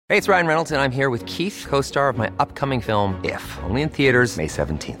Hey, it's Ryan Reynolds, and I'm here with Keith, co-star of my upcoming film, If, only in theaters May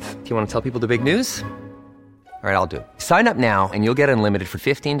 17th. Do you want to tell people the big news? All right, I'll do it. Sign up now and you'll get unlimited for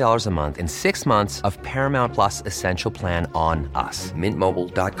 $15 a month and 6 months of Paramount Plus Essential Plan on us.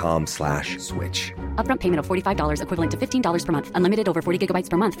 MintMobile.com/switch. Upfront payment of $45 equivalent to $15 per month. Unlimited over 40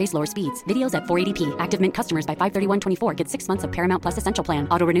 gigabytes per month. Face lower speeds. Videos at 480p. Active Mint customers by 531.24 get 6 months of Paramount Plus Essential Plan.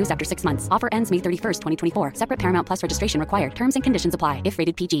 Auto renews after 6 months. Offer ends May 31st, 2024. Separate Paramount Plus registration required. Terms and conditions apply if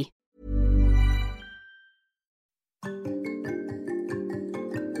rated PG.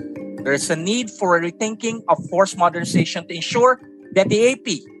 There's a need for a rethinking of force modernization to ensure that the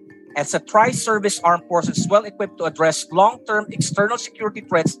AP, as a tri-service armed force, is well equipped to address long-term external security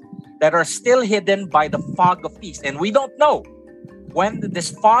threats that are still hidden by the fog of peace. And we don't know when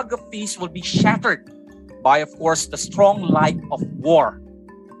this fog of peace will be shattered by, of course, the strong light of war.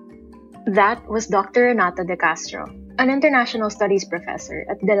 That was Dr. Renato De Castro, an international studies professor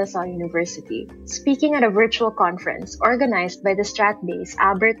at De La Salle University, speaking at a virtual conference organized by the Strat-based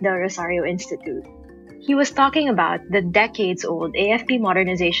Albert Del Rosario Institute. He was talking about the decades-old AFP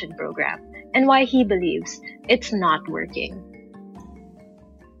modernization program and why he believes it's not working.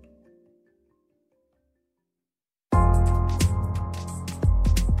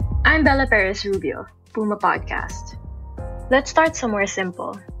 I'm Bella Perez Rubio, Puma Podcast. Let's start somewhere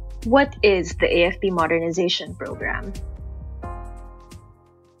simple. What is the AFP modernization program?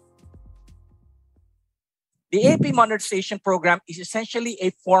 The AFP modernization program is essentially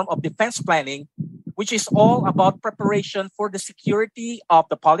a form of defense planning, which is all about preparation for the security of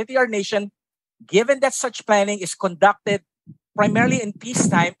the polity of our nation, given that such planning is conducted primarily in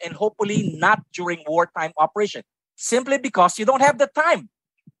peacetime and hopefully not during wartime operation, simply because you don't have the time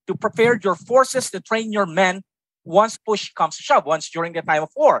to prepare your forces, to train your men once push comes to shove, once during the time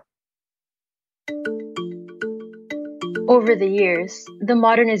of war. Over the years, the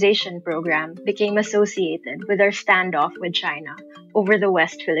modernization program became associated with our standoff with China over the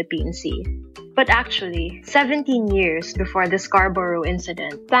West Philippine Sea. But actually, 17 years before the Scarborough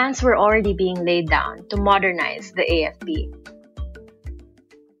incident, plans were already being laid down to modernize the AFP.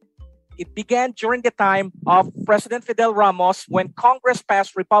 It began during the time of President Fidel Ramos when Congress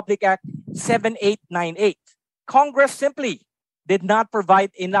passed Republic Act 7898. Congress simply did not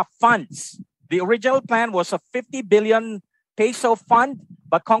provide enough funds. The original plan was a 50 billion peso fund,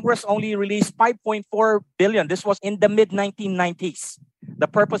 but Congress only released 5.4 billion. This was in the mid-1990s. The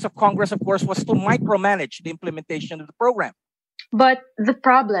purpose of Congress, of course, was to micromanage the implementation of the program. But the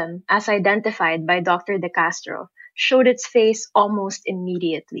problem, as identified by Dr. De Castro, showed its face almost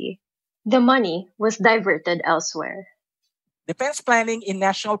immediately. The money was diverted elsewhere. Defense planning in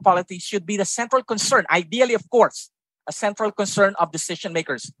national politics should be the central concern, ideally, of course, a central concern of decision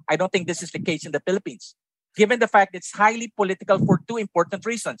makers. I don't think this is the case in the Philippines, given the fact it's highly political for two important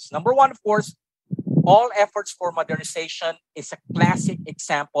reasons. Number one, of course, all efforts for modernization is a classic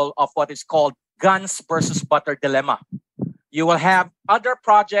example of what is called guns versus butter dilemma. You will have other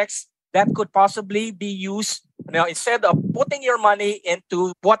projects that could possibly be used, instead of putting your money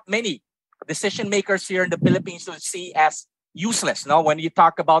into what many decision makers here in the Philippines would see as useless. Now, when you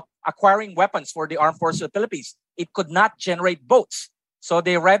talk about acquiring weapons for the armed forces of the Philippines, it could not generate votes. So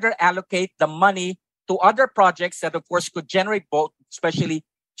they rather allocate the money to other projects that, of course, could generate votes, especially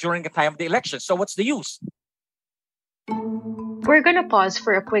during the time of the election. So what's the use? We're going to pause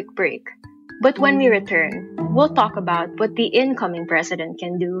for a quick break. But when we return, we'll talk about what the incoming president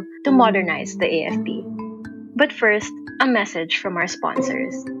can do to modernize the AFP. But first, a message from our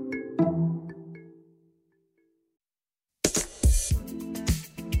sponsors.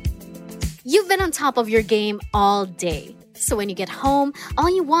 You've been on top of your game all day. So when you get home, all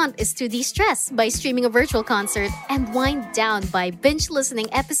you want is to de-stress by streaming a virtual concert and wind down by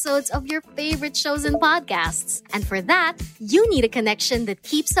binge-listening episodes of your favorite shows and podcasts. And for that, you need a connection that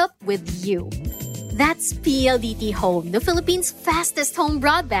keeps up with you. That's PLDT Home, the Philippines' fastest home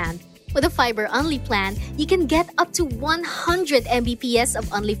broadband. With a fiber-only plan, you can get up to 100 Mbps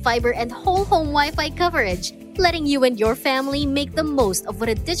of only fiber and whole home Wi-Fi coverage, letting you and your family make the most of what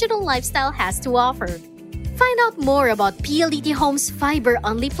a digital lifestyle has to offer. Find out more about PLDT Home's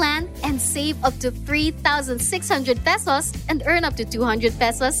fiber-only plan and save up to 3,600 pesos and earn up to 200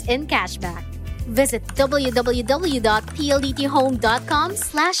 pesos in cashback. Visit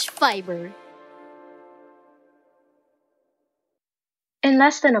www.pldthome.com/fiber. In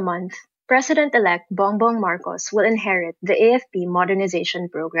less than a month, President-elect Bongbong Marcos will inherit the AFP modernization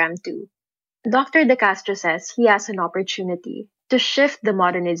program too. Dr. De Castro says he has an opportunity to shift the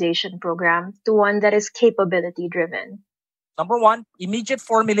modernization program to one that is capability-driven. Number one, immediate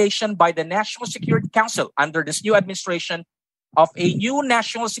formulation by the National Security Council under this new administration of a new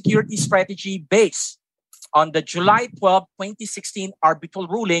national security strategy based on the July 12, 2016 arbitral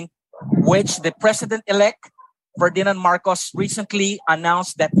ruling, which the President-elect Ferdinand Marcos recently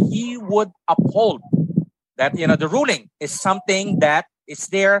announced that he would uphold. That, the ruling is something that is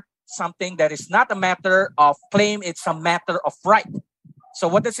there, something that is not a matter of claim, it's a matter of right. So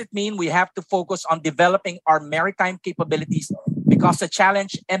what does it mean? We have to focus on developing our maritime capabilities because the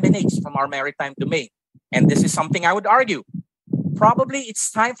challenge emanates from our maritime domain. And this is something I would argue. Probably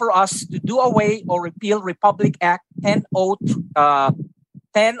it's time for us to do away or repeal Republic Act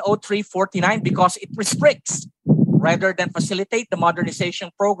 100349 because it restricts rather than facilitate the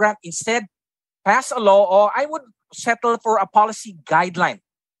modernization program. Instead, pass a law, or I would settle for a policy guideline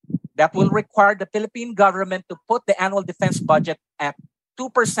that will require the Philippine government to put the annual defense budget at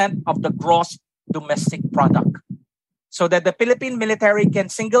 2% of the gross domestic product so that the Philippine military can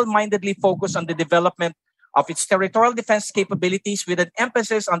single-mindedly focus on the development of its territorial defense capabilities with an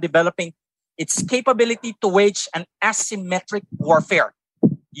emphasis on developing its capability to wage an asymmetric warfare.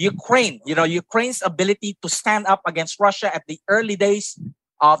 Ukraine's ability to stand up against Russia at the early days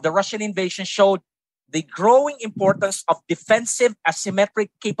of the Russian invasion showed the growing importance of defensive asymmetric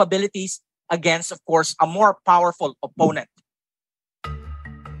capabilities against, of course, a more powerful opponent.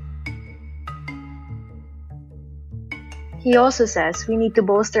 He also says we need to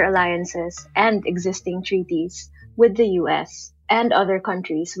bolster alliances and existing treaties with the US and other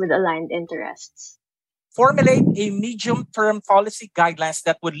countries with aligned interests. Formulate a medium-term policy guidelines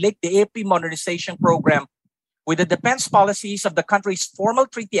that would link the AP modernization program with the defense policies of the country's formal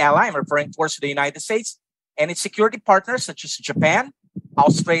treaty ally, I'm referring, of course, to the United States, and its security partners such as Japan,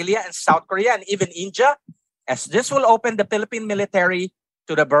 Australia, and South Korea, and even India, as this will open the Philippine military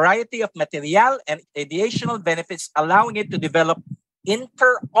to the variety of material and additional benefits, allowing it to develop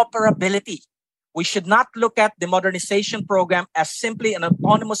interoperability. We should not look at the modernization program as simply an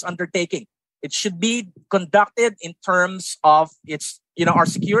autonomous undertaking. It should be conducted in terms of its, our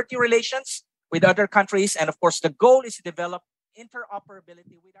security relations with other countries. And of course, the goal is to develop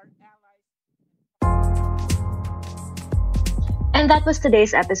interoperability with our allies. And that was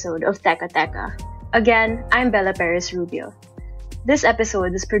today's episode of Teka Teka. Again, I'm Bella Perez Rubio. This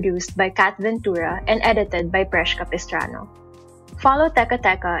episode was produced by Kat Ventura and edited by Presh Capistrano. Follow Teka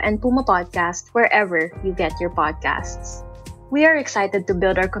Teka and Puma Podcast wherever you get your podcasts. We are excited to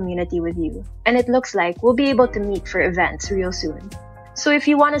build our community with you, and it looks like we'll be able to meet for events real soon. So if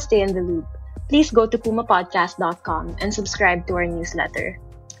you want to stay in the loop, please go to pumapodcast.com and subscribe to our newsletter.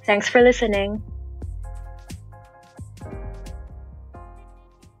 Thanks for listening.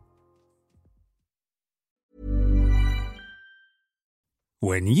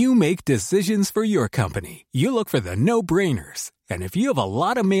 When you make decisions for your company, you look for the no-brainers. And if you have a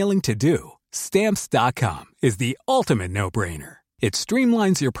lot of mailing to do, Stamps.com is the ultimate no-brainer. It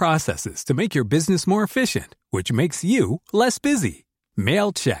streamlines your processes to make your business more efficient, which makes you less busy.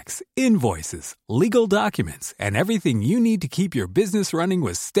 Mail checks, invoices, legal documents, and everything you need to keep your business running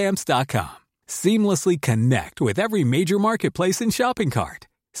with Stamps.com. Seamlessly connect with every major marketplace and shopping cart.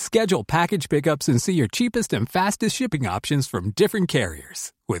 Schedule package pickups and see your cheapest and fastest shipping options from different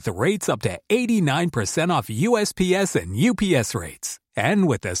carriers, with rates up to 89% off USPS and UPS rates. And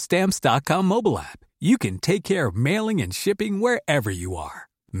with the Stamps.com mobile app, you can take care of mailing and shipping wherever you are.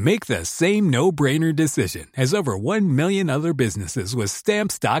 Make the same no-brainer decision as over 1 million other businesses with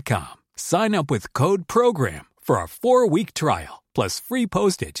Stamps.com. Sign up with code PROGRAM for a 4-week trial, plus free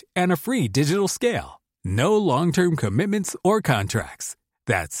postage and a free digital scale. No long-term commitments or contracts.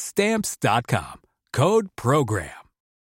 That's Stamps.com. Code PROGRAM.